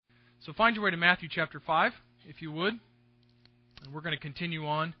So find your way to Matthew chapter 5, if you would. And we're going to continue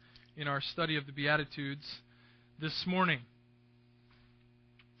on in our study of the Beatitudes this morning.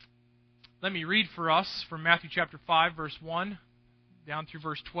 Let me read for us from Matthew chapter 5, verse 1 down through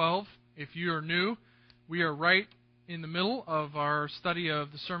verse 12. If you are new, we are right in the middle of our study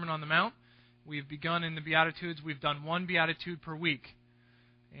of the Sermon on the Mount. We've begun in the Beatitudes. We've done one Beatitude per week.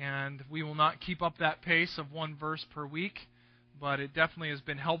 And we will not keep up that pace of one verse per week, but it definitely has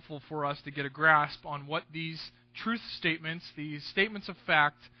been helpful for us to get a grasp on what these truth statements, these statements of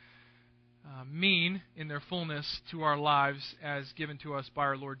fact, mean in their fullness to our lives as given to us by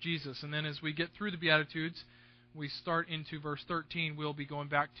our Lord Jesus. And then as we get through the Beatitudes, we start into verse 13. We'll be going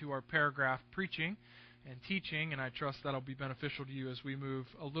back to our paragraph preaching and teaching, and I trust that'll be beneficial to you as we move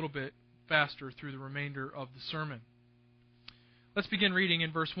a little bit faster through the remainder of the sermon. Let's begin reading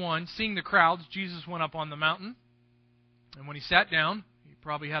in verse 1. Seeing the crowds, Jesus went up on the mountain, and when he sat down, he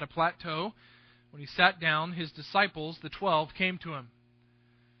probably had a plateau. When he sat down, his disciples, the 12, came to him.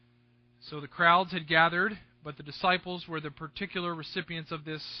 So the crowds had gathered, but the disciples were the particular recipients of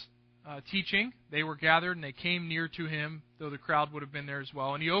this teaching. They were gathered, and they came near to him, though the crowd would have been there as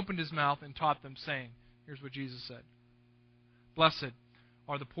well. And he opened his mouth and taught them, saying, here's what Jesus said, "Blessed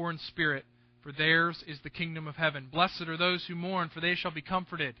are the poor in spirit, for theirs is the kingdom of heaven. Blessed are those who mourn, for they shall be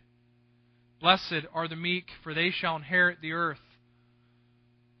comforted. Blessed are the meek, for they shall inherit the earth.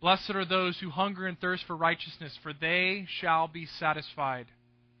 Blessed are those who hunger and thirst for righteousness, for they shall be satisfied.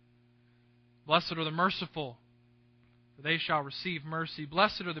 Blessed are the merciful, for they shall receive mercy.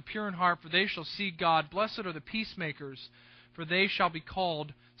 Blessed are the pure in heart, for they shall see God. Blessed are the peacemakers, for they shall be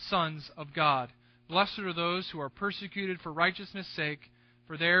called sons of God. Blessed are those who are persecuted for righteousness' sake,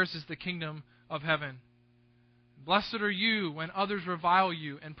 for theirs is the kingdom of heaven. Blessed are you when others revile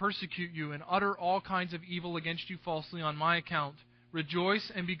you and persecute you and utter all kinds of evil against you falsely on my account.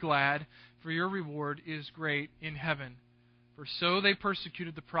 Rejoice and be glad, for your reward is great in heaven. For so they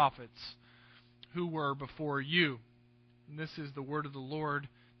persecuted the prophets who were before you." And this is the word of the Lord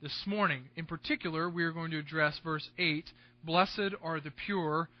this morning. In particular, we are going to address verse 8, "Blessed are the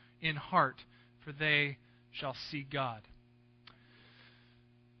pure in heart, for they shall see God."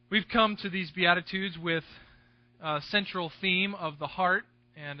 We've come to these Beatitudes with a central theme of the heart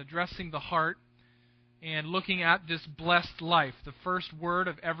and addressing the heart and looking at this blessed life. The first word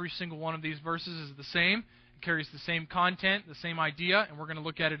of every single one of these verses is the same. It carries the same content, the same idea, and we're going to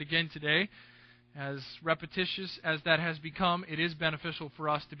look at it again today. As repetitious as that has become, it is beneficial for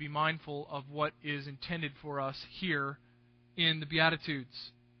us to be mindful of what is intended for us here in the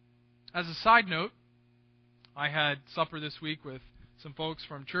Beatitudes. As a side note, I had supper this week with some folks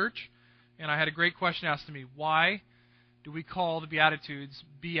from church, and I had a great question asked to me. Why do we call the Beatitudes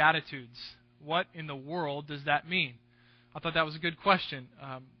Beatitudes? What in the world does that mean? I thought that was a good question.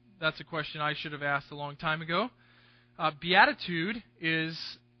 That's a question I should have asked a long time ago. Beatitude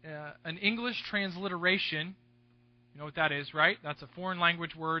is an English transliteration. You know what that is, right? That's a foreign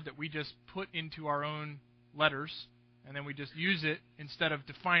language word that we just put into our own letters, and then we just use it instead of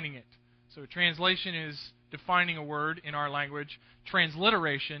defining it. So translation is defining a word in our language.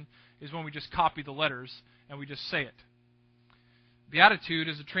 Transliteration is when we just copy the letters and we just say it. Beatitude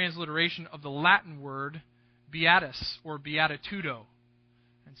is a transliteration of the Latin word beatus or beatitudo.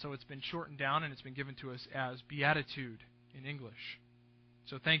 And so it's been shortened down and it's been given to us as beatitude in English.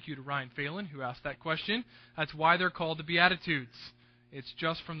 So thank you to Ryan Phelan who asked that question. That's why they're called the Beatitudes. It's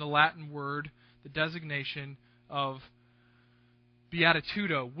just from the Latin word, the designation of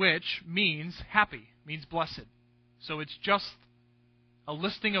beatitudo, which means happy, means blessed. So it's just a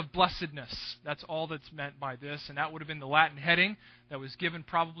listing of blessedness. That's all that's meant by this, and that would have been the Latin heading that was given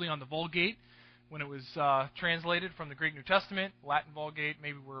probably on the Vulgate when it was translated from the Greek New Testament. Latin Vulgate,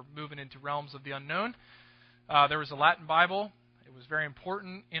 maybe we're moving into realms of the unknown. There was a Latin Bible. It was very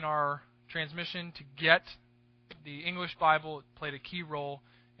important in our transmission to get the English Bible. It played a key role,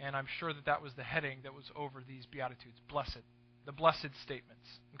 and I'm sure that that was the heading that was over these Beatitudes, blessed. The blessed statements.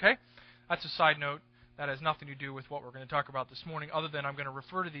 Okay? That's a side note. That has nothing to do with what we're going to talk about this morning, other than I'm going to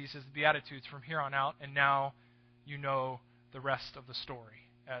refer to these as the Beatitudes from here on out, and now you know the rest of the story,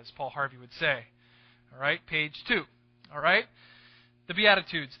 as Paul Harvey would say. All right? Page 2. All right? The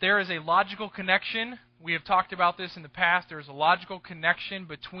Beatitudes. There is a logical connection. We have talked about this in the past. There is a logical connection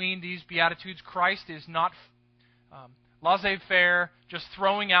between these Beatitudes. Christ is not laissez-faire, just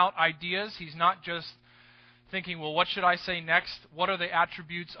throwing out ideas. He's not just thinking, well, what should I say next? What are the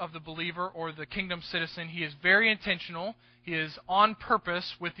attributes of the believer or the kingdom citizen? He is very intentional. He is on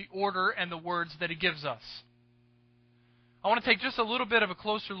purpose with the order and the words that he gives us. I want to take just a little bit of a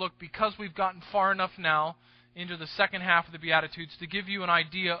closer look because we've gotten far enough now into the second half of the Beatitudes to give you an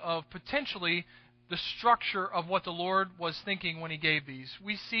idea of potentially the structure of what the Lord was thinking when He gave these.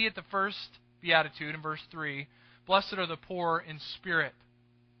 We see at the first Beatitude in verse 3, blessed are the poor in spirit.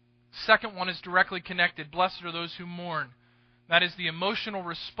 Second one is directly connected. Blessed are those who mourn. That is the emotional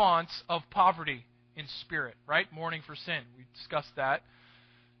response of poverty in spirit, right? Mourning for sin. We discussed that,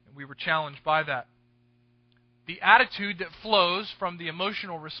 and we were challenged by that. The attitude that flows from the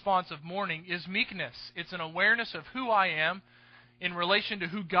emotional response of mourning is meekness. It's an awareness of who I am in relation to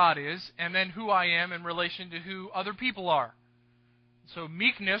who God is, and then who I am in relation to who other people are. So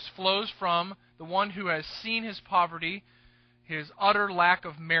meekness flows from the one who has seen his poverty, his utter lack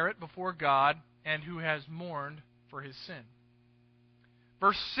of merit before God, and who has mourned for his sin.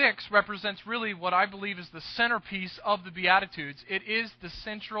 Verse 6 represents really what I believe is the centerpiece of the Beatitudes. It is the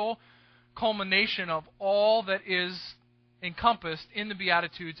central culmination of all that is encompassed in the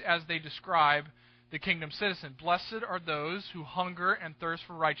Beatitudes as they describe the kingdom citizen. Blessed are those who hunger and thirst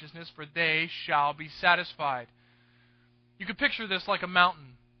for righteousness, for they shall be satisfied. You could picture this like a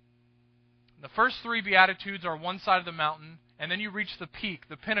mountain. The first three Beatitudes are one side of the mountain, and then you reach the peak,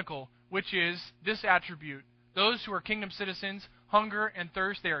 the pinnacle, which is this attribute. Those who are kingdom citizens hunger and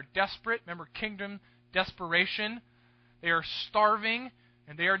thirst. They are desperate. Remember, kingdom desperation. They are starving,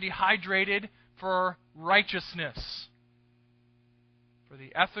 and they are dehydrated for righteousness, for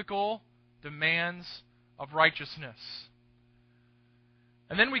the ethical demands of righteousness.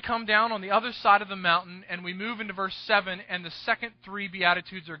 And then we come down on the other side of the mountain, and we move into verse 7, and the second three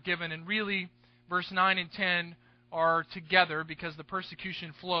Beatitudes are given, and really verse 9 and 10 are together because the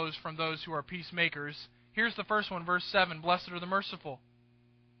persecution flows from those who are peacemakers. Here's the first one, verse 7, blessed are the merciful.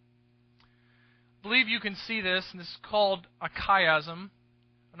 I believe you can see this, and this is called a chiasm.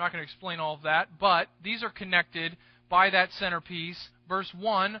 I'm not going to explain all of that, but these are connected by that centerpiece. Verse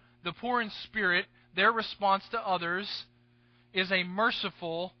 1, the poor in spirit, their response to others is a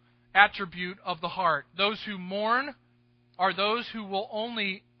merciful attribute of the heart. Those who mourn are those who will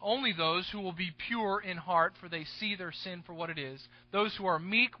only those who will be pure in heart, for they see their sin for what it is. Those who are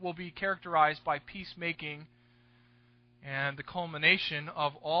meek will be characterized by peacemaking, and the culmination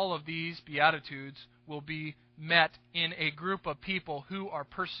of all of these Beatitudes will be met in a group of people who are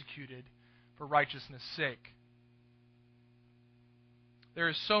persecuted for righteousness' sake. There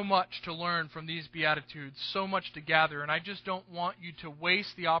is so much to learn from these Beatitudes, so much to gather, and I just don't want you to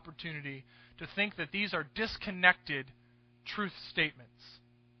waste the opportunity to think that these are disconnected truth statements.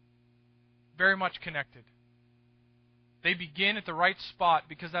 Very much connected. They begin at the right spot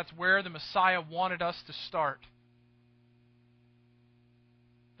because that's where the Messiah wanted us to start.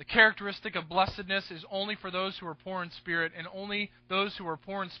 The characteristic of blessedness is only for those who are poor in spirit, and only those who are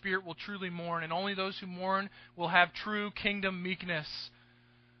poor in spirit will truly mourn, and only those who mourn will have true kingdom meekness.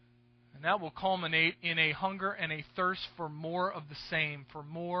 And that will culminate in a hunger and a thirst for more of the same, for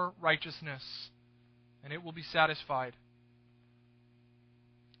more righteousness, and it will be satisfied.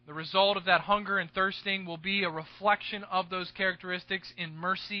 The result of that hunger and thirsting will be a reflection of those characteristics in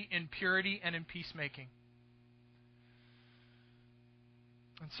mercy, in purity, and in peacemaking.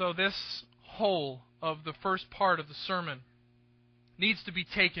 And so this whole of the first part of the sermon needs to be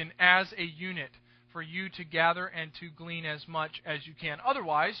taken as a unit for you to gather and to glean as much as you can.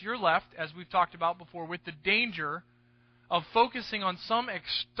 Otherwise, you're left, as we've talked about before, with the danger of focusing on some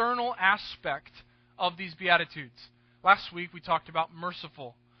external aspect of these Beatitudes. Last week we talked about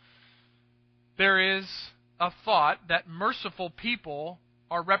merciful. There is a thought that merciful people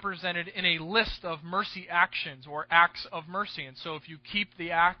are represented in a list of mercy actions or acts of mercy. And so if you keep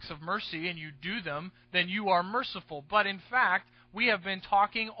the acts of mercy and you do them, then you are merciful. But in fact, we have been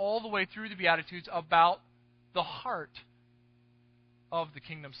talking all the way through the Beatitudes about the heart of the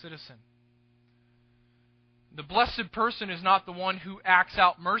kingdom citizen. The blessed person is not the one who acts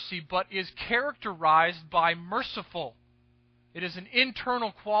out mercy, but is characterized by merciful. It is an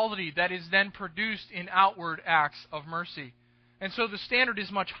internal quality that is then produced in outward acts of mercy. And so the standard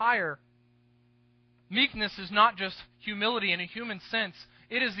is much higher. Meekness is not just humility in a human sense.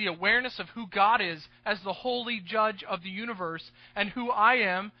 It is the awareness of who God is as the holy judge of the universe, and who I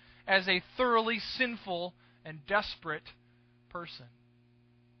am as a thoroughly sinful and desperate person.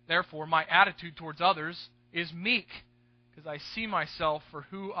 Therefore, my attitude towards others is meek, because I see myself for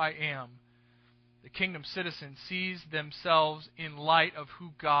who I am. The kingdom citizen sees themselves in light of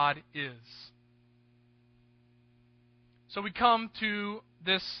who God is. So we come to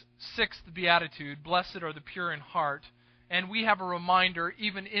this sixth beatitude, blessed are the pure in heart, and we have a reminder,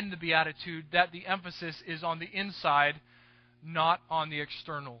 even in the beatitude, that the emphasis is on the inside, not on the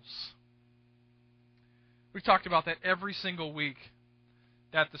externals. We've talked about that every single week.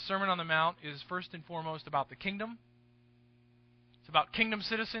 that the Sermon on the Mount is first and foremost about the kingdom. It's about kingdom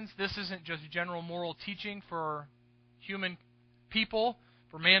citizens. This isn't just general moral teaching for human people,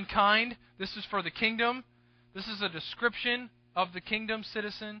 for mankind. This is for the kingdom. This is a description of the kingdom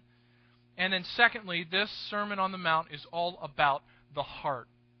citizen. And then secondly, this Sermon on the Mount is all about the heart.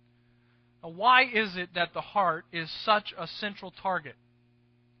 Now, why is it that the heart is such a central target?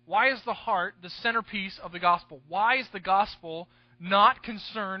 Why is the heart the centerpiece of the gospel? Why is the gospel not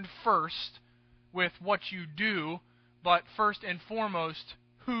concerned first with what you do, but first and foremost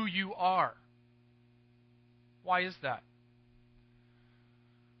who you are? Why is that?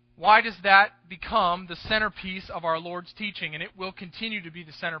 Why does that become the centerpiece of our Lord's teaching? And it will continue to be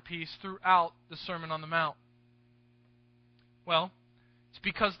the centerpiece throughout the Sermon on the Mount. Well, it's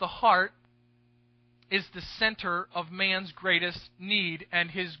because the heart is the center of man's greatest need and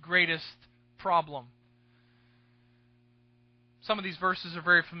his greatest problem. Some of these verses are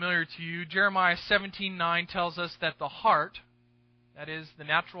very familiar to you. Jeremiah 17:9 tells us that the heart, that is, the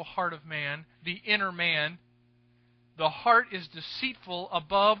natural heart of man, the inner man, the heart is deceitful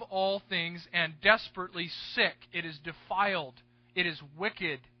above all things and desperately sick. It is defiled. It is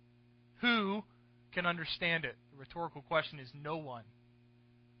wicked. Who can understand it? The rhetorical question is no one.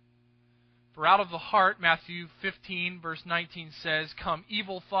 For out of the heart, Matthew 15, verse 19 says, come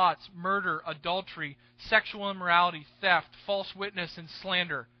evil thoughts, murder, adultery, sexual immorality, theft, false witness, and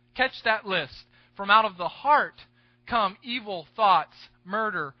slander. Catch that list. From out of the heart come evil thoughts,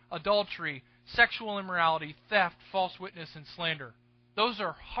 murder, adultery, sexual immorality, theft, false witness, and slander. Those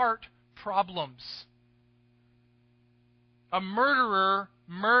are heart problems. A murderer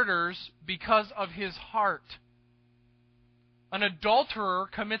murders because of his heart. An adulterer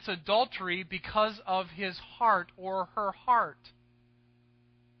commits adultery because of his heart or her heart.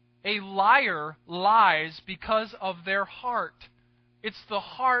 A liar lies because of their heart. It's the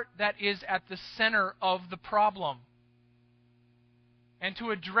heart that is at the center of the problem. And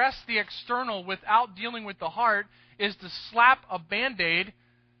to address the external without dealing with the heart is to slap a Band-Aid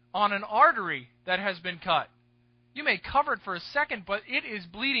on an artery that has been cut. You may cover it for a second, but it is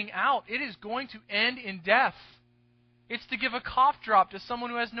bleeding out. It is going to end in death. It's to give a cough drop to someone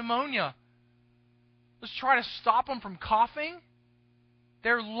who has pneumonia. Let's try to stop them from coughing.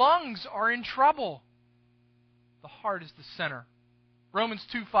 Their lungs are in trouble. The heart is the center. Romans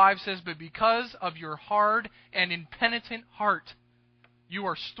 2:5 says, but because of your hard and impenitent heart, you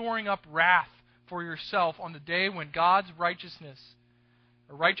are storing up wrath for yourself on the day when God's righteousness,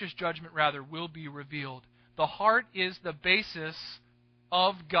 or righteous judgment rather, will be revealed. The heart is the basis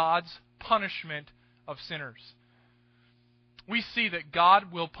of God's punishment of sinners. We see that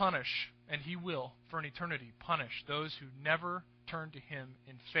God will punish, and He will, for an eternity, punish those who never turn to Him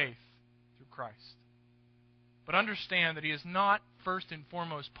in faith through Christ. But understand that He is not first and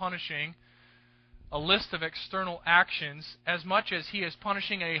foremost punishing a list of external actions as much as He is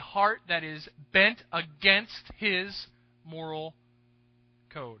punishing a heart that is bent against His moral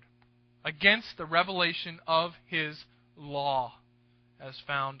code, against the revelation of His law as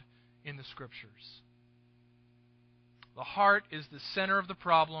found in the Scriptures. The heart is the center of the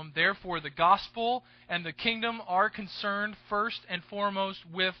problem. Therefore, the gospel and the kingdom are concerned first and foremost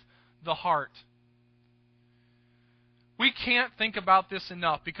with the heart. We can't think about this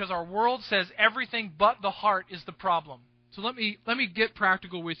enough because our world says everything but the heart is the problem. So let me get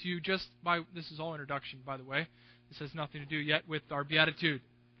practical with you this is all introduction, by the way. This has nothing to do yet with our Beatitude.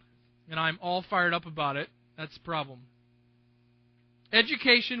 And I'm all fired up about it. That's the problem.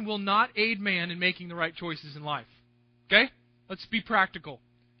 Education will not aid man in making the right choices in life. Okay? Let's be practical.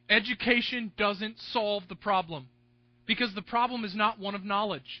 Education doesn't solve the problem because the problem is not one of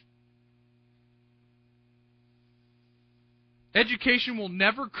knowledge. Education will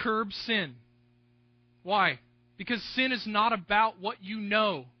never curb sin. Why? Because sin is not about what you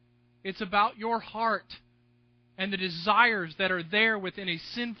know. It's about your heart and the desires that are there within a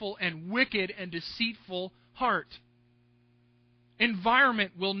sinful and wicked and deceitful heart.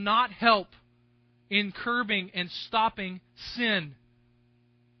 Environment will not help in curbing and stopping sin.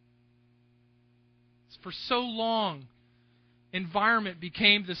 For so long, environment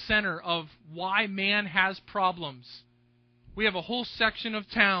became the center of why man has problems. We have a whole section of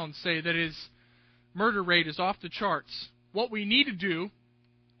town say that his murder rate is off the charts. What we need to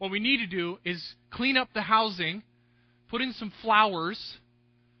do is clean up the housing, put in some flowers,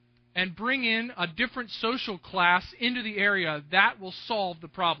 and bring in a different social class into the area. That will solve the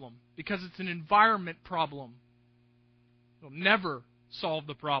problem because it's an environment problem. It will never solve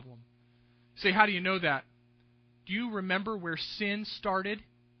the problem. You say, how do you know that? Do you remember where sin started?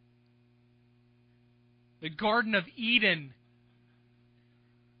 The Garden of Eden.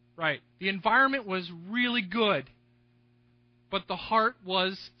 Right. The environment was really good, but the heart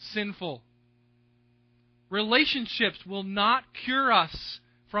was sinful. Relationships will not cure us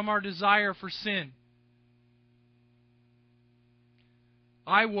from our desire for sin.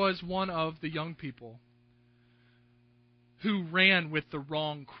 I was one of the young people who ran with the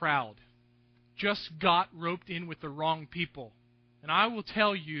wrong crowd, just got roped in with the wrong people. And I will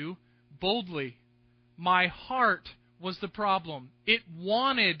tell you boldly, my heart was the problem. It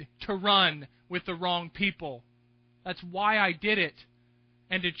wanted to run with the wrong people. That's why I did it.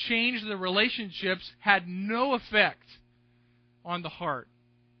 And to change the relationships had no effect on the heart.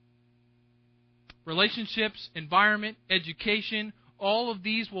 Relationships, environment, education, all of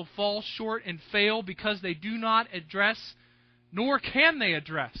these will fall short and fail because they do not address, nor can they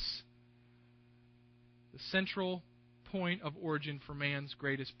address, the central point of origin for man's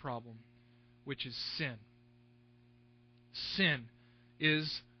greatest problem, which is sin. Sin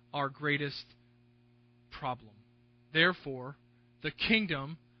is our greatest problem. Therefore, the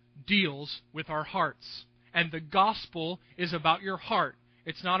kingdom deals with our hearts. And the gospel is about your heart.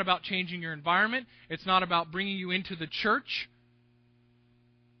 It's not about changing your environment. It's not about bringing you into the church.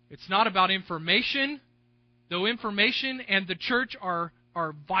 It's not about information. Though information and the church are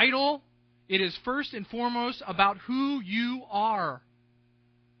vital, it is first and foremost about who you are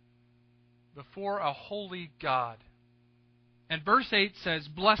before a holy God. And verse 8 says,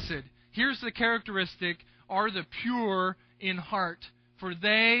 "Blessed," here's the characteristic, "are the pure in heart, for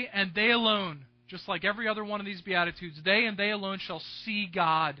they and they alone," just like every other one of these Beatitudes, "they and they alone shall see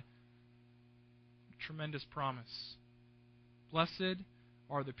God." Tremendous promise. Blessed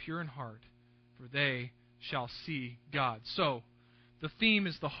are the pure in heart, for they shall see God. So, the theme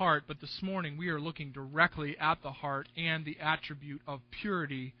is the heart, but this morning we are looking directly at the heart and the attribute of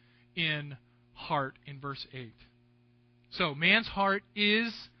purity in heart in verse 8. So, man's heart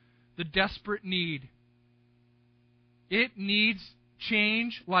is the desperate need. It needs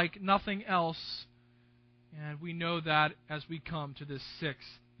change like nothing else. And we know that as we come to this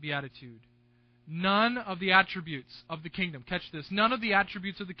sixth beatitude. None of the attributes of the kingdom, catch this, none of the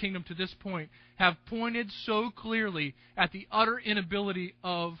attributes of the kingdom to this point have pointed so clearly at the utter inability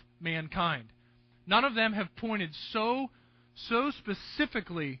of mankind. None of them have pointed so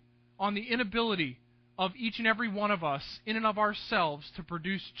specifically on the inability of each and every one of us in and of ourselves to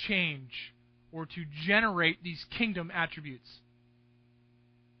produce change or to generate these kingdom attributes.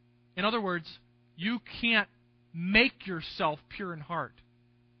 In other words, you can't make yourself pure in heart.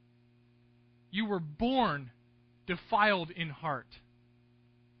 You were born defiled in heart.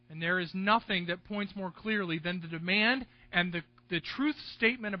 And there is nothing that points more clearly than the demand and the truth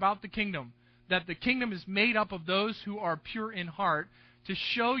statement about the kingdom, that the kingdom is made up of those who are pure in heart, to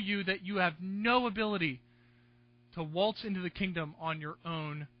show you that you have no ability to waltz into the kingdom on your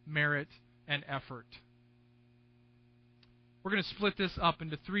own merit and effort. We're going to split this up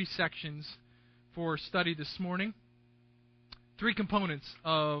into three sections for study this morning. Three components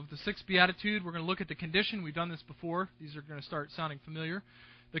of the sixth beatitude. We're going to look at the condition. We've done this before. These are going to start sounding familiar.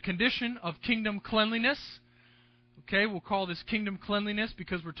 The condition of kingdom cleanliness. Okay, we'll call this kingdom cleanliness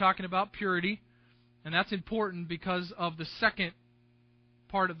because we're talking about purity. And that's important because of the second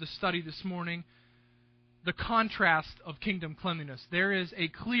part of the study this morning, the contrast of kingdom cleanliness. There is a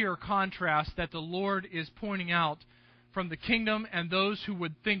clear contrast that the Lord is pointing out from the kingdom and those who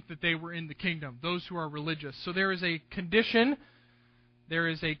would think that they were in the kingdom, those who are religious. So there is a condition, there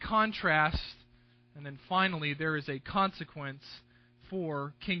is a contrast, and then finally there is a consequence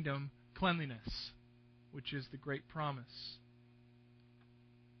for kingdom cleanliness, which is the great promise.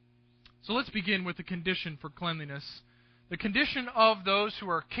 So let's begin with the condition for cleanliness. The condition of those who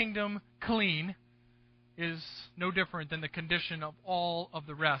are kingdom clean is no different than the condition of all of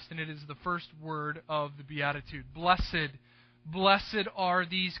the rest. And it is the first word of the Beatitude. Blessed, blessed are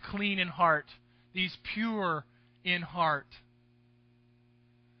these clean in heart, these pure in heart.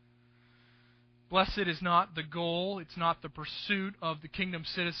 Blessed is not the goal, it's not the pursuit of the kingdom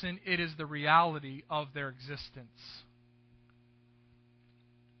citizen, it is the reality of their existence.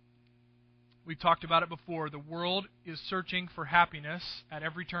 We've talked about it before. The world is searching for happiness at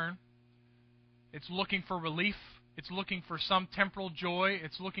every turn. It's looking for relief. It's looking for some temporal joy.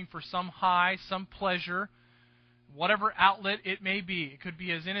 It's looking for some high, some pleasure, whatever outlet it may be. It could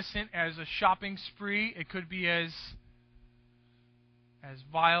be as innocent as a shopping spree. It could be as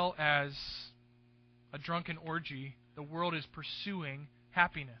vile as a drunken orgy. The world is pursuing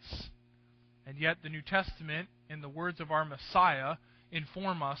happiness. And yet the New Testament, in the words of our Messiah,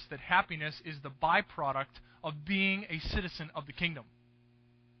 inform us that happiness is the byproduct of being a citizen of the kingdom.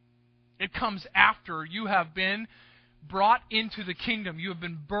 It comes after you have been brought into the kingdom. You have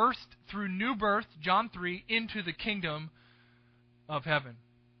been birthed through new birth, John 3, into the kingdom of heaven.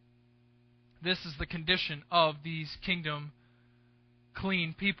 This is the condition of these kingdom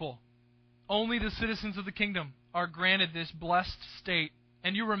clean people. Only the citizens of the kingdom are granted this blessed state.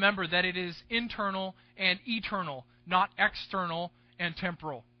 And you remember that it is internal and eternal, not external and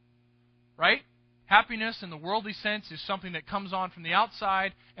temporal. Right? Happiness in the worldly sense is something that comes on from the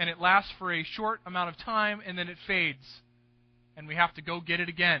outside and it lasts for a short amount of time and then it fades. And we have to go get it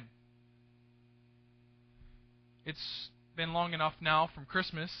again. It's been long enough now from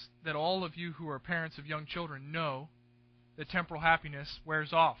Christmas that all of you who are parents of young children know that temporal happiness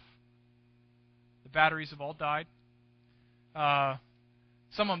wears off. The batteries have all died.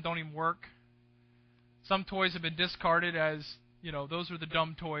 Some of them don't even work. Some toys have been discarded as, those are the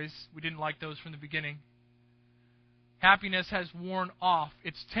dumb toys. We didn't like those from the beginning. Happiness has worn off.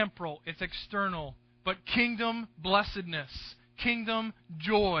 It's temporal. It's external. But kingdom blessedness, kingdom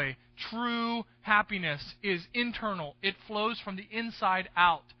joy, true happiness is internal. It flows from the inside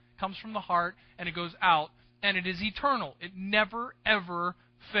out. It comes from the heart and it goes out. And it is eternal. It never, ever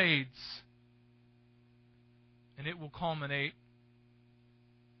fades. And it will culminate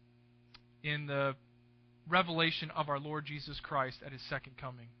in the revelation of our Lord Jesus Christ at His second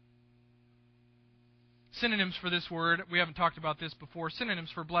coming. Synonyms for this word, we haven't talked about this before. Synonyms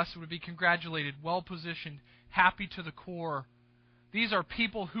for blessed would be congratulated, well-positioned, happy to the core. These are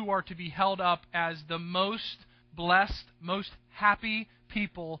people who are to be held up as the most blessed, most happy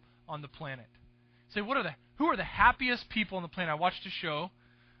people on the planet. Say, who are the happiest people on the planet? I watched a show,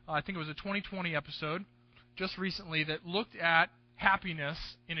 I think it was a 2020 episode, just recently, that looked at happiness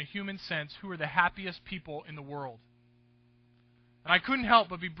in a human sense. Who are the happiest people in the world? And I couldn't help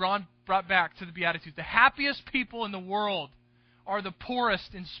but be brought back to the Beatitude. The happiest people in the world are the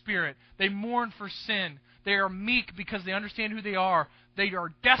poorest in spirit. They mourn for sin. They are meek because they understand who they are. They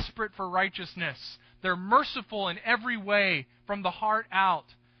are desperate for righteousness. They're merciful in every way from the heart out.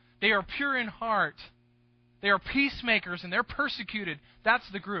 They are pure in heart. They are peacemakers and they're persecuted. That's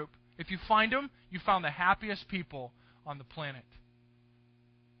the group. If you find them, you found the happiest people on the planet.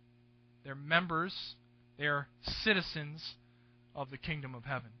 They're members, they're citizens of the kingdom of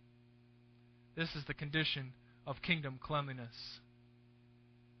heaven. This is the condition of kingdom cleanliness.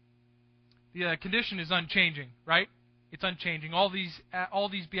 The condition is unchanging, right? It's unchanging. All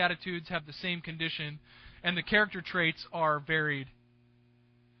these Beatitudes have the same condition, and the character traits are varied.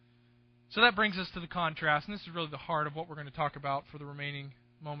 So that brings us to the contrast, and this is really the heart of what we're going to talk about for the remaining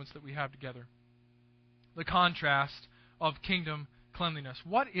moments that we have together. The contrast of kingdom cleanliness.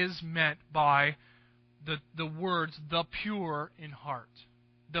 What is meant by the words, the pure in heart?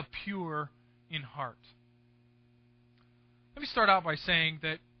 The pure in heart. Let me start out by saying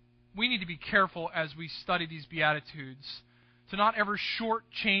that we need to be careful as we study these Beatitudes to not ever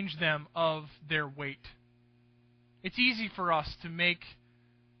shortchange them of their weight. It's easy for us to make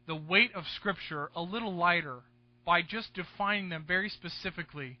the weight of Scripture a little lighter by just defining them very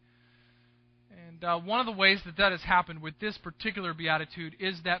specifically. And one of the ways that has happened with this particular Beatitude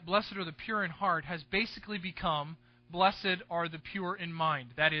is that blessed are the pure in heart has basically become blessed are the pure in mind.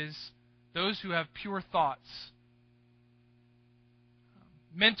 That is, those who have pure thoughts,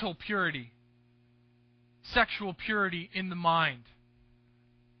 mental purity, sexual purity in the mind.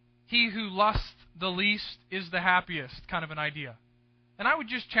 He who lusts the least is the happiest, kind of an idea. And I would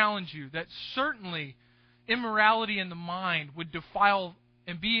just challenge you that certainly immorality in the mind would defile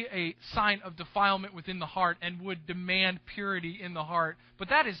and be a sign of defilement within the heart and would demand purity in the heart. But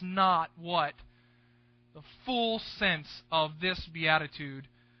that is not what the full sense of this Beatitude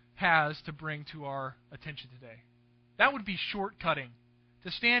has to bring to our attention today. That would be shortcutting.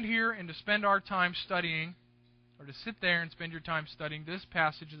 To stand here and to spend our time studying, or to sit there and spend your time studying this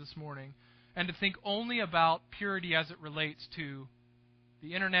passage this morning, and to think only about purity as it relates to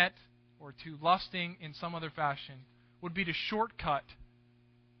the internet or to lusting in some other fashion, would be to shortcut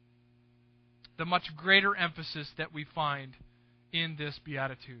the much greater emphasis that we find in this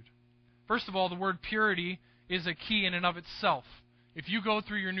Beatitude. First of all, the word purity is a key in and of itself. If you go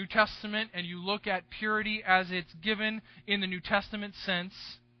through your New Testament and you look at purity as it's given in the New Testament sense,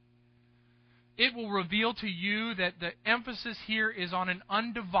 it will reveal to you that the emphasis here is on an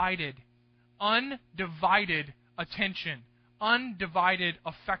undivided attention, undivided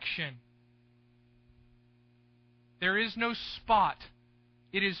affection. There is no spot.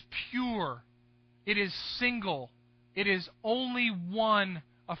 It is pure. It is single. It is only one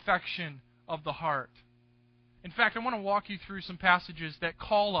affection of the heart. In fact, I want to walk you through some passages that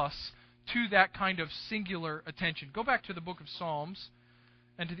call us to that kind of singular attention. Go back to the book of Psalms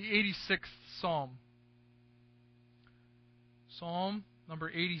and to the 86th Psalm. Psalm number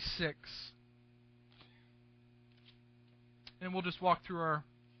 86. And we'll just walk through our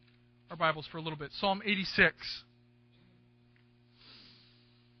Bibles for a little bit. Psalm 86.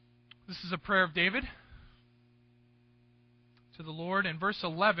 This is a prayer of David to the Lord. In verse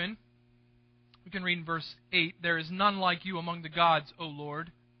 11, we can read in verse 8, "There is none like you among the gods, O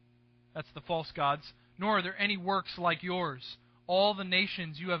Lord." That's the false gods. "Nor are there any works like yours. All the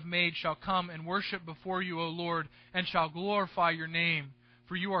nations you have made shall come and worship before you, O Lord, and shall glorify your name.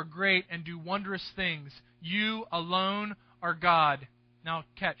 For you are great and do wondrous things. You alone are God." Now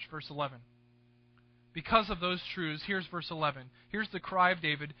catch verse 11. Because of those truths, here's verse 11. Here's the cry of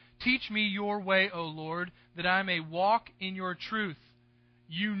David. "Teach me your way, O Lord, that I may walk in your truth.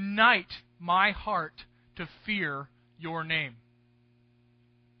 Unite my heart to fear your name."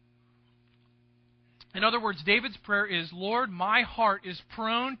 In other words, David's prayer is, "Lord, my heart is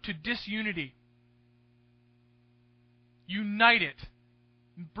prone to disunity. Unite it.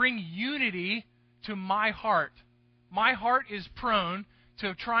 Bring unity to my heart. My heart is prone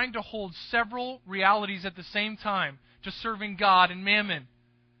to trying to hold several realities at the same time, to serving God and mammon.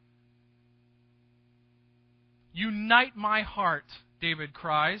 Unite my heart," David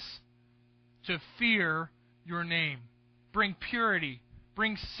cries, "to fear your name. Bring purity,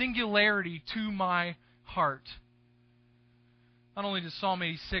 bring singularity to my heart." Not only does Psalm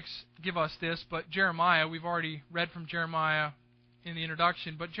 86 give us this, but Jeremiah, we've already read from Jeremiah in the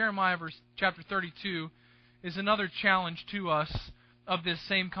introduction, but Jeremiah chapter 32 is another challenge to us of this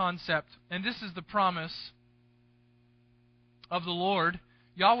same concept. And this is the promise of the Lord.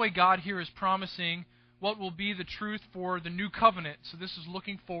 Yahweh God here is promising what will be the truth for the new covenant. So this is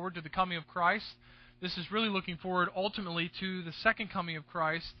looking forward to the coming of Christ. This is really looking forward ultimately to the second coming of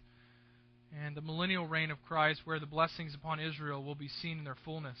Christ and the millennial reign of Christ, where the blessings upon Israel will be seen in their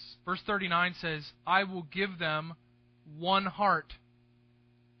fullness. Verse 39 says, "I will give them one heart."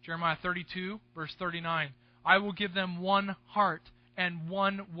 Jeremiah 32, verse 39. "I will give them one heart and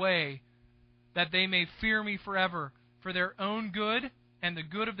one way, that they may fear me forever, for their own good and the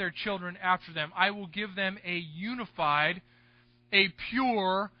good of their children after them. I will give them a unified, a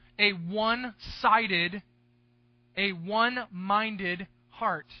pure, a one-sided, a one-minded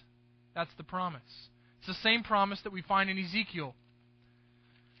heart." That's the promise. It's the same promise that we find in Ezekiel.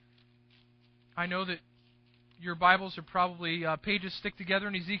 I know that your Bibles are probably pages stick together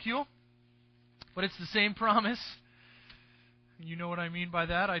in Ezekiel, but it's the same promise. You know what I mean by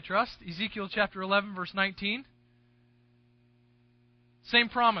that, I trust. Ezekiel chapter 11, verse 19. Same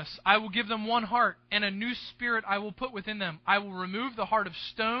promise. "I will give them one heart, and a new spirit I will put within them. I will remove the heart of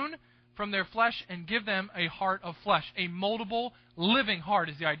stone from their flesh and give them a heart of flesh." A moldable, living heart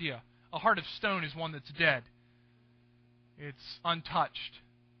is the idea. A heart of stone is one that's dead. It's untouched.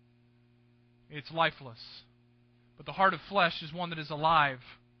 It's lifeless. But the heart of flesh is one that is alive.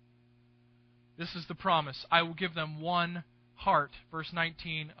 This is the promise. "I will give them one heart," verse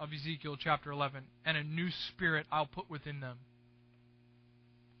 19 of Ezekiel chapter 11, "and a new spirit I'll put within them."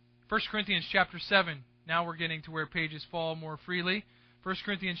 1 Corinthians chapter 7. Now we're getting to where pages fall more freely. 1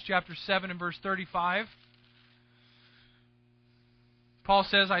 Corinthians chapter 7 and verse 35. Paul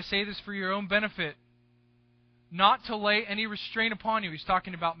says, "I say this for your own benefit, not to lay any restraint upon you." He's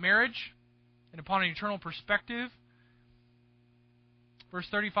talking about marriage and upon an eternal perspective. Verse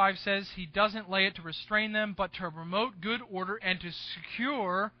 35 says he doesn't lay it to restrain them, but to promote good order and to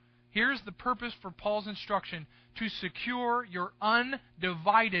secure, here's the purpose for Paul's instruction, to secure your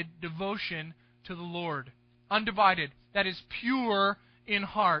undivided devotion to the Lord. Undivided. That is pure in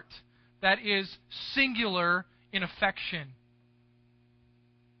heart. That is singular in affection.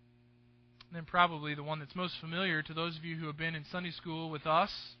 And then probably the one that's most familiar to those of you who have been in Sunday school with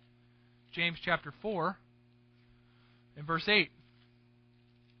us, James chapter 4 and verse 8.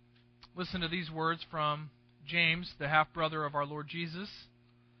 Listen to these words from James, the half-brother of our Lord Jesus.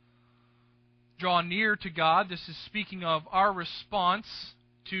 "Draw near to God." This is speaking of our response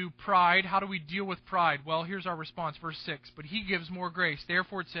to pride. How do we deal with pride? Well, here's our response, verse 6. "But he gives more grace.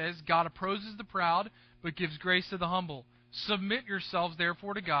 Therefore it says, God opposes the proud, but gives grace to the humble. Submit yourselves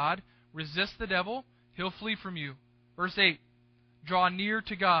therefore to God. Resist the devil. He'll flee from you." Verse 8. "Draw near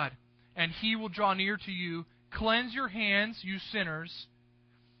to God, and he will draw near to you. Cleanse your hands, you sinners,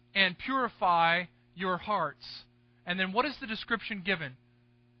 and purify your hearts." And then what is the description given?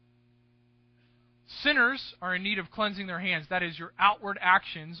 Sinners are in need of cleansing their hands. That is, your outward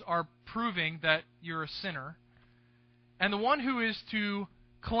actions are proving that you're a sinner. And the one who is to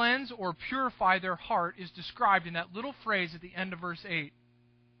cleanse or purify their heart is described in that little phrase at the end of verse 8.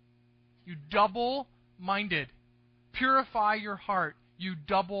 You double-minded. Purify your heart, you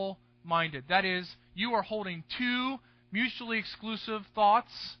double-minded. That is, you are holding two mutually exclusive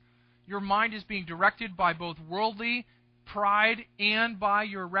thoughts. Your mind is being directed by both worldly pride and by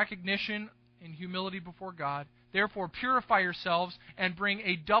your recognition and humility before God. Therefore, purify yourselves and bring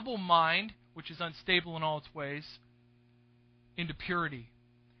a double mind, which is unstable in all its ways, into purity,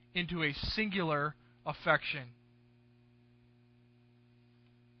 into a singular affection.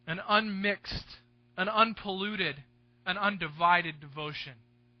 An unmixed, an unpolluted, an undivided devotion.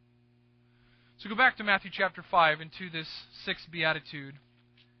 So go back to Matthew chapter 5 and to this sixth beatitude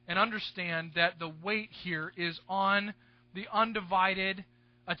and understand that the weight here is on the undivided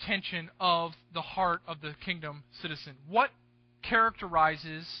attention of the heart of the kingdom citizen. What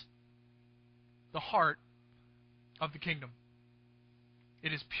characterizes the heart of the kingdom?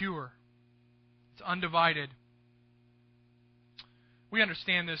 It is pure. It's undivided. We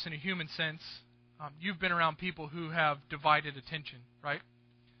understand this in a human sense. You've been around people who have divided attention, right?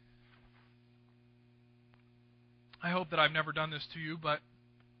 I hope that I've never done this to you, but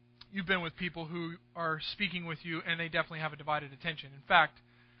you've been with people who are speaking with you and they definitely have a divided attention. In fact,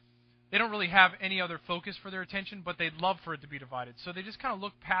 they don't really have any other focus for their attention, but they'd love for it to be divided. So they just kind of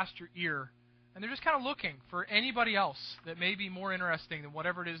look past your ear, and they're just kind of looking for anybody else that may be more interesting than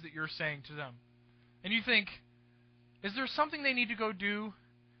whatever it is that you're saying to them. And you think, is there something they need to go do?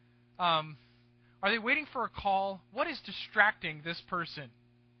 Are they waiting for a call? What is distracting this person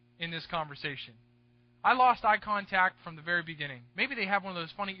in this conversation? I lost eye contact from the very beginning. Maybe they have one of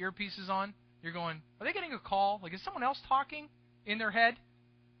those funny earpieces on. You're going, are they getting a call? Like, is someone else talking in their head?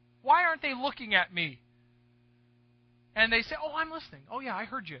 Why aren't they looking at me? And they say, oh, I'm listening. Oh, yeah, I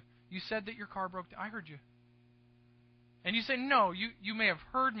heard you. You said that your car broke down. I heard you. And you say, no, you may have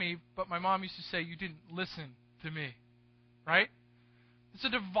heard me, but my mom used to say you didn't listen to me. Right? It's a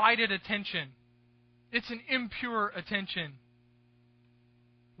divided attention. It's an impure attention.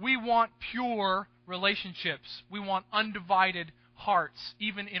 We want pure relationships. We want undivided hearts,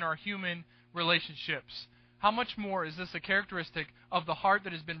 even in our human relationships. How much more is this a characteristic of the heart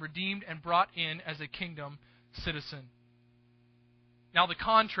that has been redeemed and brought in as a kingdom citizen? Now the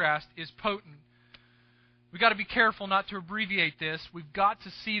contrast is potent. We've got to be careful not to abbreviate this. We've got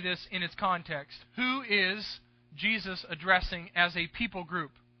to see this in its context. Who is Jesus addressing as a people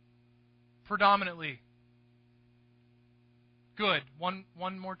group? Predominantly. Good. One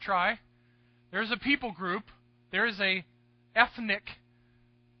more try. There's a people group. There is a ethnic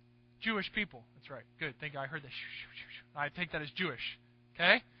Jewish people. That's right. Good. Thank you. I heard that. I take that as Jewish.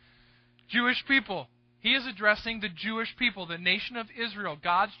 Okay? Jewish people. He is addressing the Jewish people, the nation of Israel,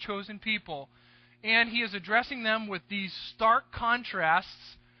 God's chosen people. And he is addressing them with these stark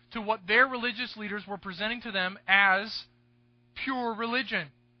contrasts to what their religious leaders were presenting to them as pure religion.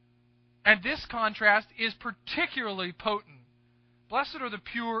 And this contrast is particularly potent. Blessed are the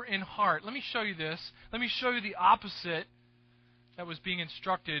pure in heart. Let me show you this. Let me show you the opposite that was being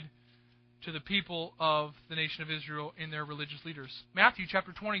instructed to the people of the nation of Israel in their religious leaders. Matthew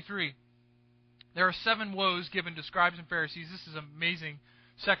chapter 23. There are 7 woes given to scribes and Pharisees. This is an amazing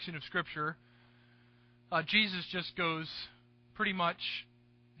section of Scripture. Jesus just goes pretty much,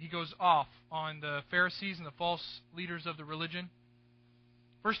 he goes off on the Pharisees and the false leaders of the religion.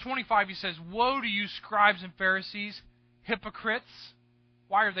 Verse 25, he says, woe to you, scribes and Pharisees, hypocrites.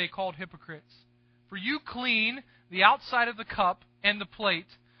 Why are they called hypocrites? For you clean the outside of the cup and the plate,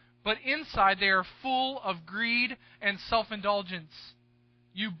 but inside they are full of greed and self-indulgence.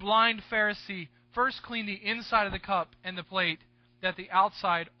 You blind Pharisee, first clean the inside of the cup and the plate, that the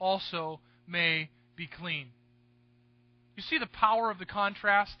outside also may be clean. You see the power of the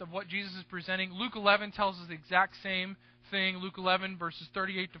contrast of what Jesus is presenting? Luke 11 tells us the exact same thing. Luke 11, verses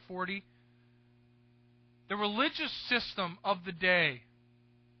 38 to 40. The religious system of the day,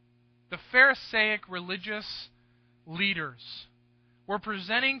 the Pharisaic religious leaders, were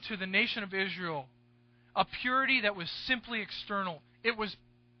presenting to the nation of Israel a purity that was simply external. It was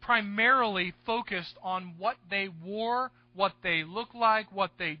primarily focused on what they wore, what they looked like,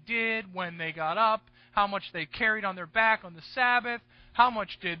 what they did when they got up, how much they carried on their back on the Sabbath, how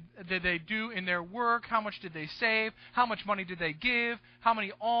much did they do in their work, how much did they save, how much money did they give, how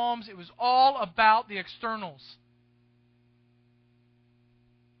many alms. It was all about the externals.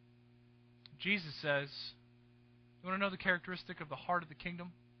 Jesus says, you want to know the characteristic of the heart of the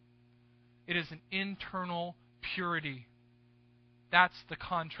kingdom? It is an internal purity. That's the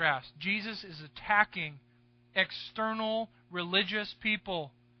contrast. Jesus is attacking external religious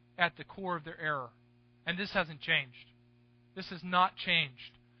people at the core of their error. And this hasn't changed. This has not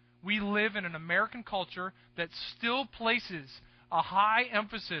changed. We live in an American culture that still places a high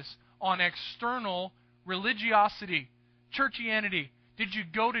emphasis on external religiosity, churchianity. Did you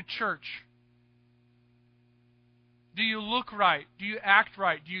go to church? Do you look right? Do you act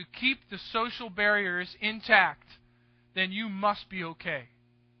right? Do you keep the social barriers intact? Then you must be okay.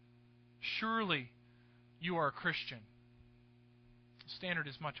 Surely you are a Christian. The standard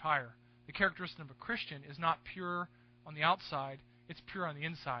is much higher. The characteristic of a Christian is not pure on the outside, it's pure on the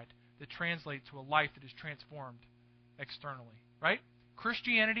inside that translates to a life that is transformed externally. Right?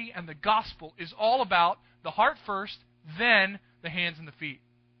 Christianity and the gospel is all about the heart first, then the hands and the feet.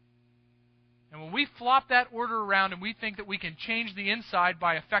 And when we flop that order around and we think that we can change the inside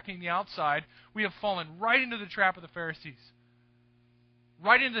by affecting the outside, we have fallen right into the trap of the Pharisees,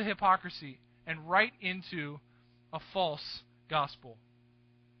 right into the hypocrisy, and right into a false gospel.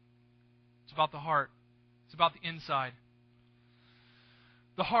 It's about the heart. It's about the inside.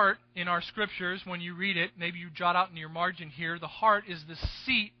 The heart, in our scriptures, when you read it, maybe you jot out in your margin here, the heart is the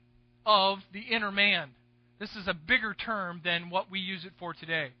seat of the inner man. This is a bigger term than what we use it for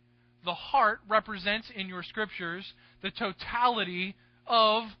today. The heart represents in your scriptures the totality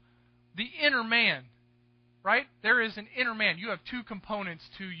of the inner man. Right? There is an inner man. You have two components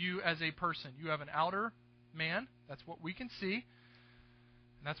to you as a person. You have an outer man. That's what we can see.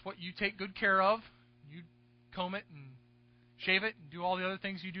 And that's what you take good care of. You comb it and shave it and do all the other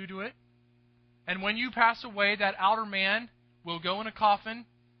things you do to it. And when you pass away, that outer man will go in a coffin,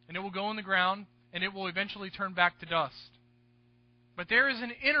 and it will go in the ground, and it will eventually turn back to dust. But there is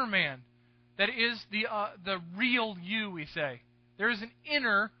an inner man that is the real you, we say. There is an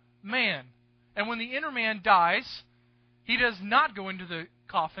inner man. And when the inner man dies, he does not go into the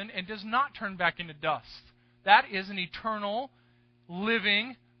coffin and does not turn back into dust. That is an eternal,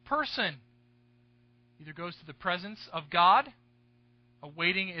 living person. Either goes to the presence of God,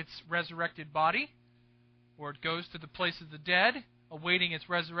 awaiting its resurrected body, or it goes to the place of the dead, awaiting its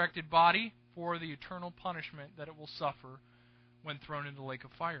resurrected body for the eternal punishment that it will suffer when thrown into the lake of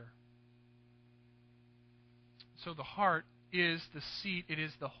fire. So the heart is the seat, it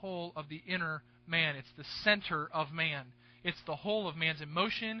is the whole of the inner man. It's the center of man. It's the whole of man's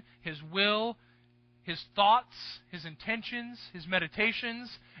emotion, his will, his thoughts, his intentions, his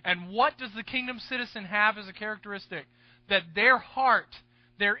meditations. And what does the kingdom citizen have as a characteristic? That their heart,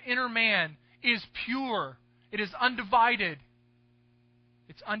 their inner man, is pure. It is undivided.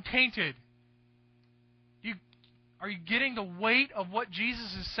 It's untainted. Are you getting the weight of what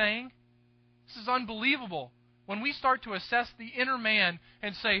Jesus is saying? This is unbelievable. When we start to assess the inner man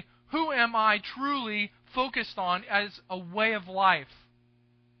and say, who am I truly focused on as a way of life?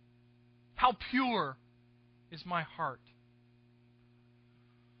 How pure is my heart?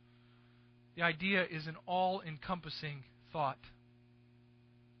 The idea is an all-encompassing thought.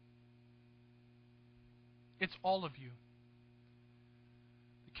 It's all of you.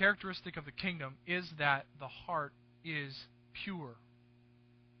 The characteristic of the kingdom is that the heart is pure.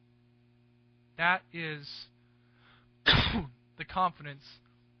 That is the confidence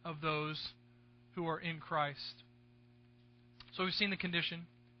of those who are in Christ. So we've seen the condition,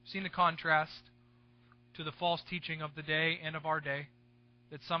 we've seen the contrast to the false teaching of the day and of our day,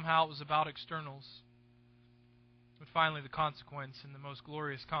 that somehow it was about externals. But finally the consequence, and the most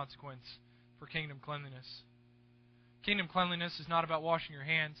glorious consequence for kingdom cleanliness. Kingdom cleanliness is not about washing your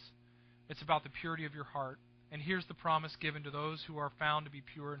hands, it's about the purity of your heart. And here's the promise given to those who are found to be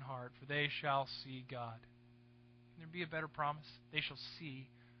pure in heart, for they shall see God. Can there be a better promise? They shall see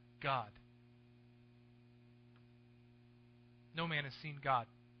God. No man has seen God.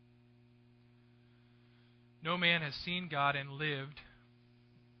 No man has seen God and lived.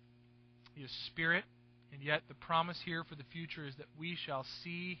 He is spirit, and yet the promise here for the future is that we shall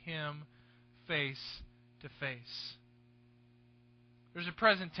see Him face to face. There's a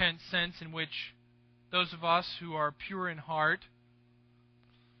present tense sense in which those of us who are pure in heart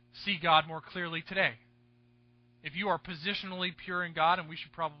see God more clearly today. If you are positionally pure in God, and we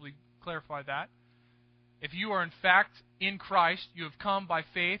should probably clarify that, if you are in fact in Christ, you have come by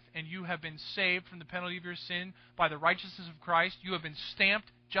faith, and you have been saved from the penalty of your sin by the righteousness of Christ, you have been stamped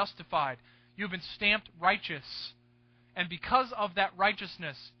justified. You have been stamped righteous. And because of that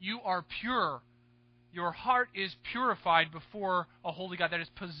righteousness, you are pure. Your heart is purified before a holy God. That is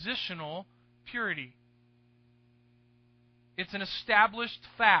positional purity. It's an established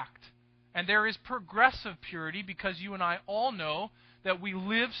fact. And there is progressive purity because you and I all know that we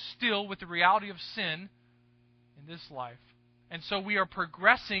live still with the reality of sin in this life. And so we are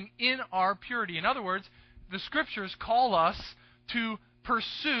progressing in our purity. In other words, the Scriptures call us to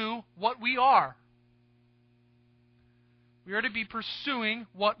pursue what we are. We are to be pursuing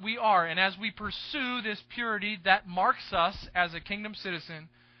what we are. And as we pursue this purity that marks us as a kingdom citizen,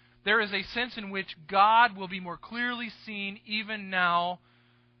 there is a sense in which God will be more clearly seen even now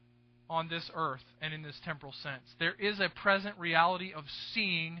on this earth and in this temporal sense. There is a present reality of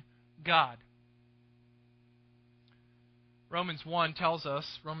seeing God. Romans 1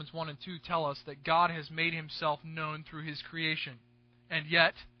 and 2 tell us that God has made himself known through his creation. And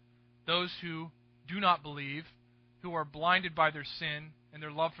yet, those who do not believe, who are blinded by their sin and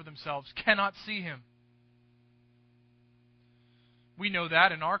their love for themselves, cannot see him. We know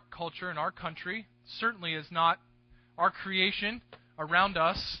that in our culture, in our country, certainly is not, our creation around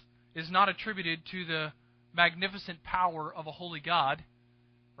us is not attributed to the magnificent power of a holy God,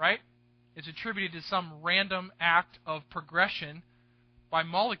 right? It's attributed to some random act of progression by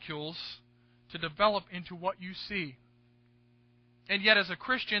molecules to develop into what you see. And yet, as a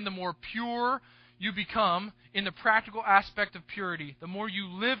Christian, the more pure you become in the practical aspect of purity, the more you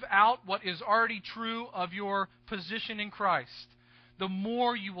live out what is already true of your position in Christ, the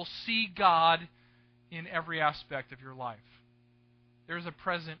more you will see God in every aspect of your life. There's a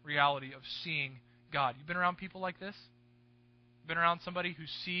present reality of seeing God. You've been around people like this? Been around somebody who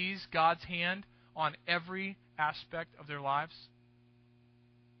sees God's hand on every aspect of their lives?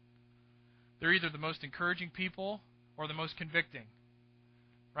 They're either the most encouraging people or the most convicting,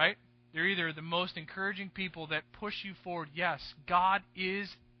 right? They're either the most encouraging people that push you forward. Yes, God is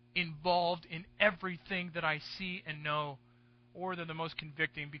involved in everything that I see and know. Or they're the most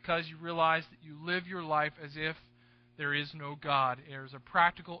convicting because you realize that you live your life as if there is no God. There's a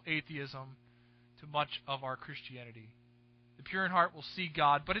practical atheism to much of our Christianity. The pure in heart will see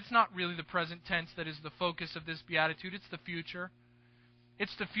God, but it's not really the present tense that is the focus of this beatitude. It's the future.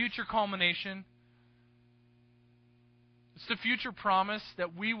 It's the future culmination. It's the future promise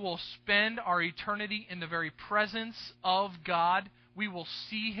that we will spend our eternity in the very presence of God. We will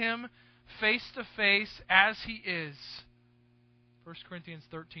see him face to face as he is. 1 Corinthians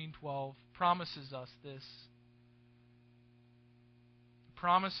 13:12 promises us this. The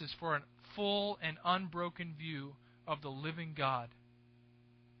promise is for a full and unbroken view of the living God.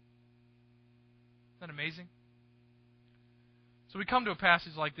 Isn't that amazing? So we come to a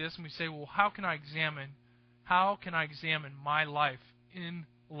passage like this and we say, well, how can I examine my life in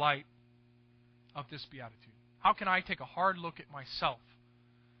light of this beatitude? How can I take a hard look at myself?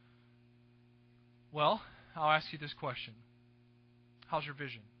 Well, I'll ask you this question. How's your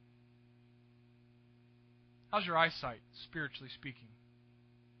vision? How's your eyesight, spiritually speaking?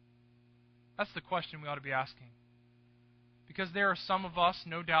 That's the question we ought to be asking. Because there are some of us,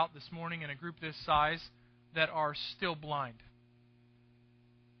 no doubt, this morning in a group this size that are still blind.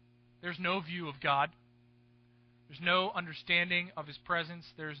 There's no view of God. There's no understanding of his presence.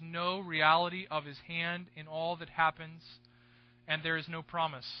 There's no reality of his hand in all that happens. And there is no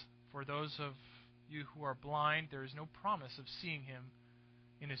promise for those of you who are blind. There is no promise of seeing him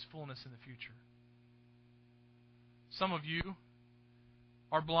in his fullness in the future. Some of you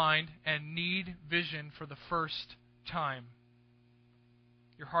are blind and need vision for the first time.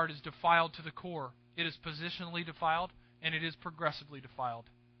 Your heart is defiled to the core. It is positionally defiled, and it is progressively defiled.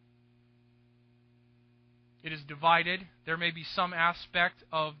 It is divided. There may be some aspect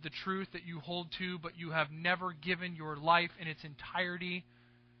of the truth that you hold to, but you have never given your life in its entirety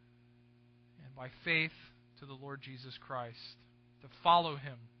and by faith to the Lord Jesus Christ, to follow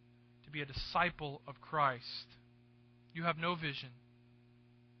him, to be a disciple of Christ. You have no vision.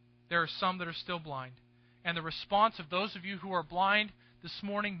 There are some that are still blind. And the response of those of you who are blind this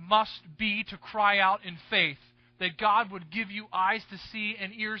morning must be to cry out in faith that God would give you eyes to see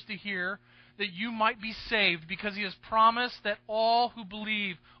and ears to hear, that you might be saved, because he has promised that all who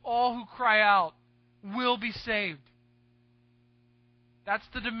believe, all who cry out, will be saved. That's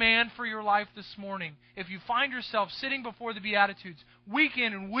the demand for your life this morning. If you find yourself sitting before the Beatitudes week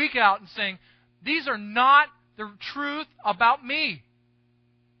in and week out and saying, these are not the truth about me.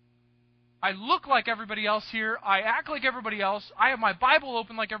 I look like everybody else here. I act like everybody else. I have my Bible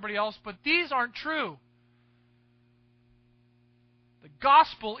open like everybody else, but these aren't true. The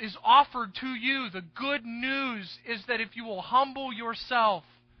gospel is offered to you. The good news is that if you will humble yourself,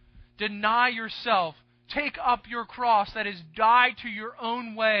 deny yourself, take up your cross, that is, die to your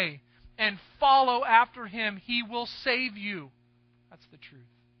own way, and follow after him, he will save you. That's the truth.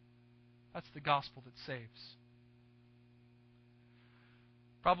 That's the gospel that saves.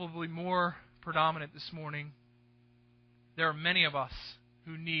 Probably more predominant this morning, there are many of us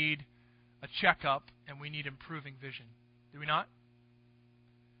who need a checkup and we need improving vision. Do we not?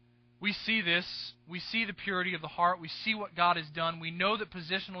 We see this. We see the purity of the heart. We see what God has done. We know that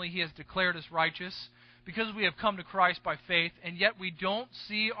positionally he has declared us righteous because we have come to Christ by faith, and yet we don't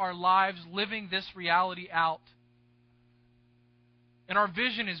see our lives living this reality out. And our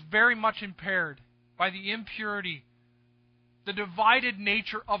vision is very much impaired by the impurity the divided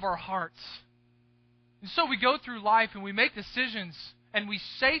nature of our hearts. And so we go through life and we make decisions and we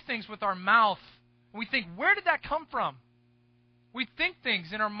say things with our mouth. And we think, where did that come from? We think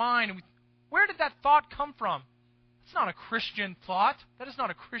things in our mind. And where did that thought come from? It's not a Christian thought. That is not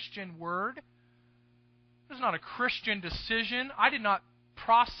a Christian word. That is not a Christian decision. I did not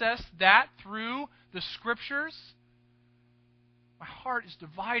process that through the Scriptures. My heart is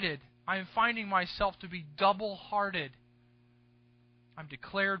divided. I am finding myself to be double-hearted. I'm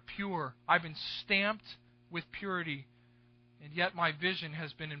declared pure. I've been stamped with purity, and yet my vision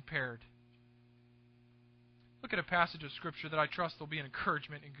has been impaired. Look at a passage of Scripture that I trust will be an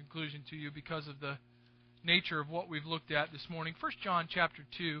encouragement in conclusion to you because of the nature of what we've looked at this morning. 1 John chapter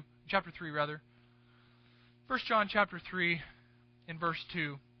 3. 1 John chapter 3 and verse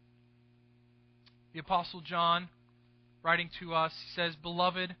 2. The Apostle John, writing to us, says,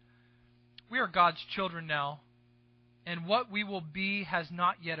 "Beloved, we are God's children now, and what we will be has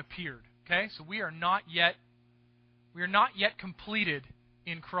not yet appeared." Okay? So we are not yet completed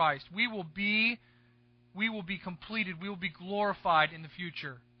in Christ. We will be completed. We will be glorified in the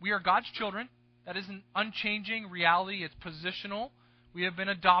future. We are God's children. That is an unchanging reality. It's positional. We have been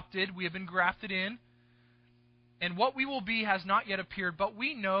adopted. We have been grafted in. And what we will be has not yet appeared, but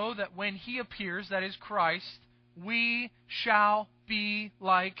we know that when He appears, that is Christ, we shall be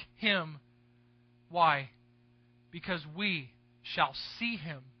like Him. Why? Because we shall see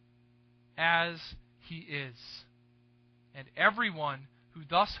Him as He is. And everyone who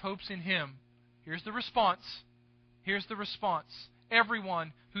thus hopes in Him, here's the response. Here's the response.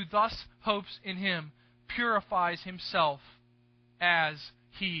 Everyone who thus hopes in Him purifies himself as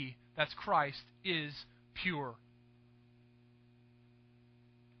He, that's Christ, is pure.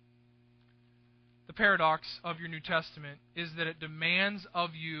 The paradox of your New Testament is that it demands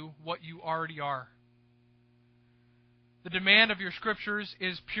of you what you already are. The demand of your Scriptures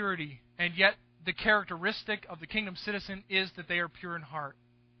is purity, and yet the characteristic of the kingdom citizen is that they are pure in heart.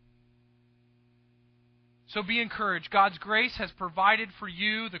 So be encouraged. God's grace has provided for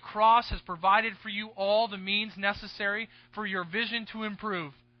you, the cross has provided for you all the means necessary for your vision to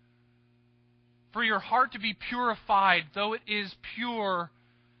improve, for your heart to be purified, though it is pure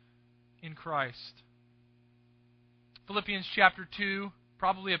in Christ. Philippians chapter 2,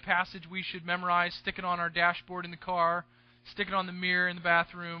 probably a passage we should memorize, stick it on our dashboard in the car, stick it on the mirror in the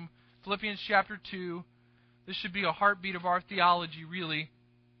bathroom. Philippians chapter 2, this should be a heartbeat of our theology, really.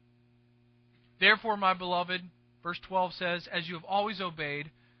 "Therefore, my beloved," verse 12 says, "as you have always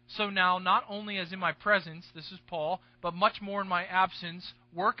obeyed, so now, not only as in my presence," this is Paul, "but much more in my absence,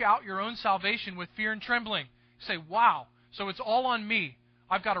 work out your own salvation with fear and trembling." You say, wow, so it's all on me.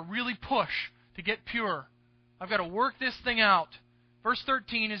 I've got to really push to get pure. I've got to work this thing out. Verse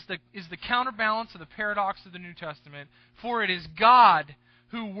 13 is the counterbalance of the paradox of the New Testament. "For it is God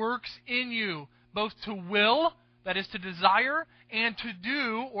who works in you, both to will," that is to desire, "and to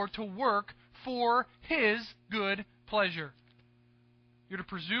do," or to work, "for His good pleasure." You're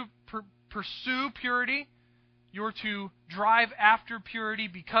to pursue purity. You're to drive after purity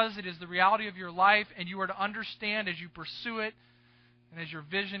because it is the reality of your life, and you are to understand as you pursue it and as your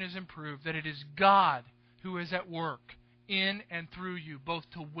vision is improved that it is God who is at work in and through you, both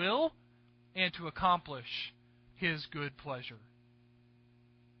to will and to accomplish His good pleasure.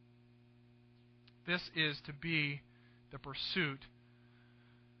 This is to be the pursuit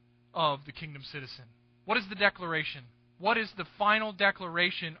of the kingdom citizen. What is the declaration? What is the final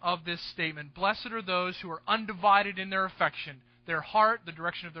declaration of this statement? "Blessed are those who are undivided in their affection." Their heart, the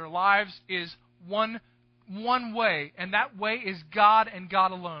direction of their lives, is one way, and that way is God and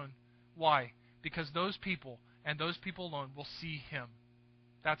God alone. Why? Because those people, and those people alone, will see Him.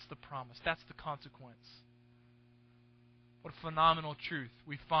 That's the promise. That's the consequence. What a phenomenal truth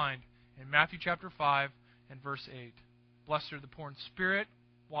we find in Matthew chapter 5 and verse 8. "Blessed are the poor in spirit."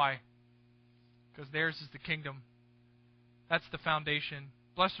 Why? Because theirs is the kingdom. That's the foundation.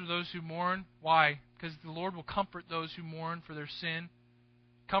 "Blessed are those who mourn." Why? Because the Lord will comfort those who mourn for their sin.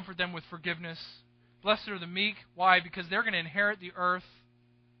 Comfort them with forgiveness. "Blessed are the meek." Why? Because they're going to inherit the earth.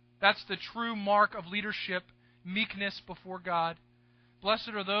 That's the true mark of leadership, meekness before God. "Blessed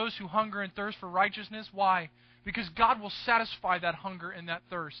are those who hunger and thirst for righteousness." Why? Because God will satisfy that hunger and that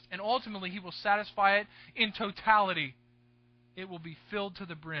thirst. And ultimately, He will satisfy it in totality. It will be filled to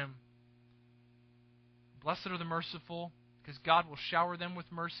the brim. "Blessed are the merciful," because God will shower them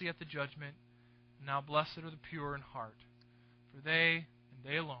with mercy at the judgment. "Now blessed are the pure in heart, for they, and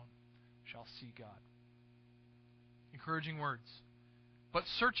they alone, shall see God." Encouraging words, but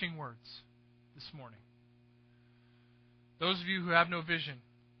searching words this morning. Those of you who have no vision,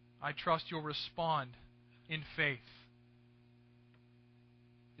 I trust you'll respond in faith.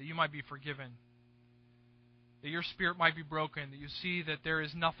 that you might be forgiven, that your spirit might be broken, that you see that there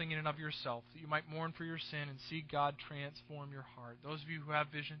is nothing in and of yourself, that you might mourn for your sin and see God transform your heart. Those of you who have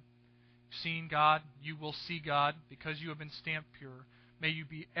vision, seen God, you will see God because you have been stamped pure. May you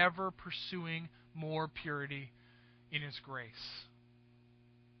be ever pursuing more purity in His grace.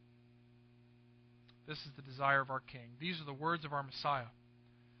 This is the desire of our King. These are the words of our Messiah.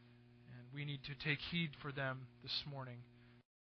 And we need to take heed for them this morning.